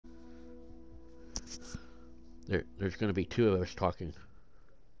There's going to be two of us talking.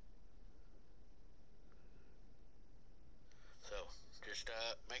 So, just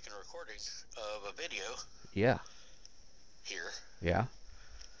making a recording of a video Yeah. here. Yeah.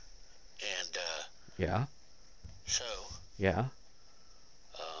 And, Yeah. so, Yeah.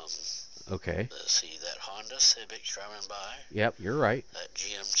 um, Okay. let's see, that Honda Civic's driving by. Yep, you're right. That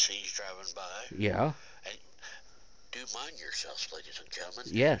GMC's driving by. Yeah. And do mind yourselves, ladies and gentlemen.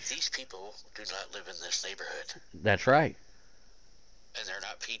 Yes. These people do not live in this neighborhood. That's right. And they're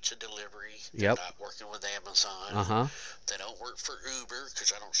not pizza delivery. Yep. They're not working with Amazon. Uh-huh. They don't work for Uber,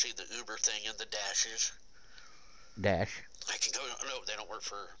 because I don't see the Uber thing in the dashes. Dash. I can go, no, they don't work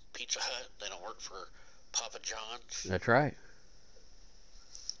for Pizza Hut. They don't work for Papa John's. That's right.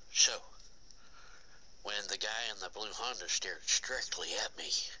 So, when the guy in the blue Honda stared strictly at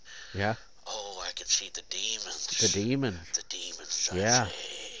me, Yeah. oh, I could see the demons. The demons. The demons, Yeah. I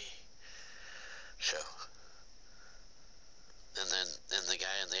say. So, and then the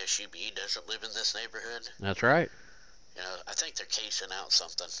guy in the SUV doesn't live in this neighborhood. That's right. You know, I think they're casing out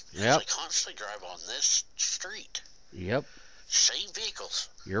something. Yep. They constantly drive on this street. Yep. Same vehicles.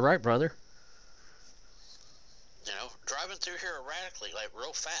 You're right, brother. You know, driving through here erratically, like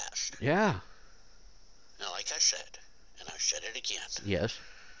real fast. Yeah. Now, like I said, and I said it again. Yes.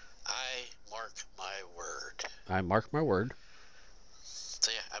 I mark my word. I mark my word.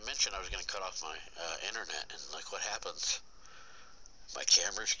 See, I mentioned I was going to cut off my internet, and look what happens. My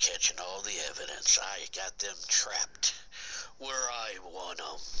camera's catching all the evidence. I got them trapped where I want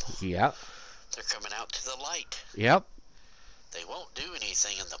them. Yep. They're coming out to the light. Yep. They won't do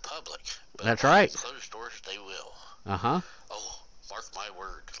anything in the public. But that's right. Closed doors, they will. Uh-huh. Oh, mark my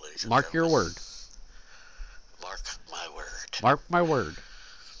word, ladies and mark gentlemen. your word. Mark my word. Mark my word.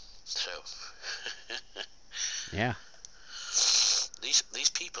 So, yeah. These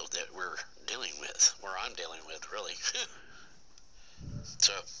people that we're dealing with, or I'm dealing with, really.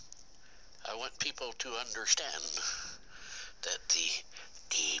 So, I want people to understand that the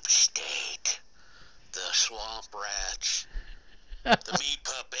deep state, the swamp rats, the meat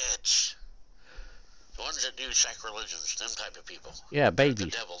puppets, the ones that do sacrilegions, them type of people. Yeah, babies.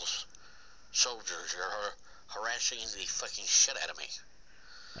 The devil's soldiers are harassing the fucking shit out of me.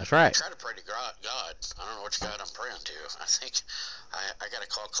 That's right. I try to pray to God. I don't know which God I'm praying to. I think I got to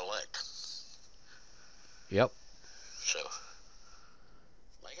call collect. Yep. So,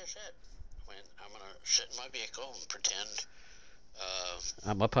 like I said, when I'm going to sit in my vehicle and pretend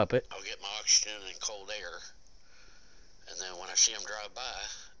I'm a puppet. I'll get my oxygen and cold air. And then when I see them drive by,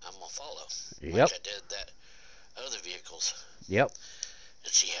 I'm going to follow. Yep. Like I did that other vehicles. Yep.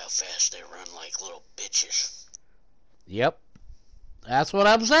 And see how fast they run like little bitches. Yep. That's what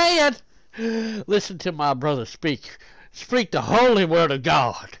I'm saying. Listen to my brother speak. Speak the holy word of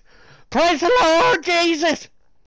God. Praise the Lord Jesus.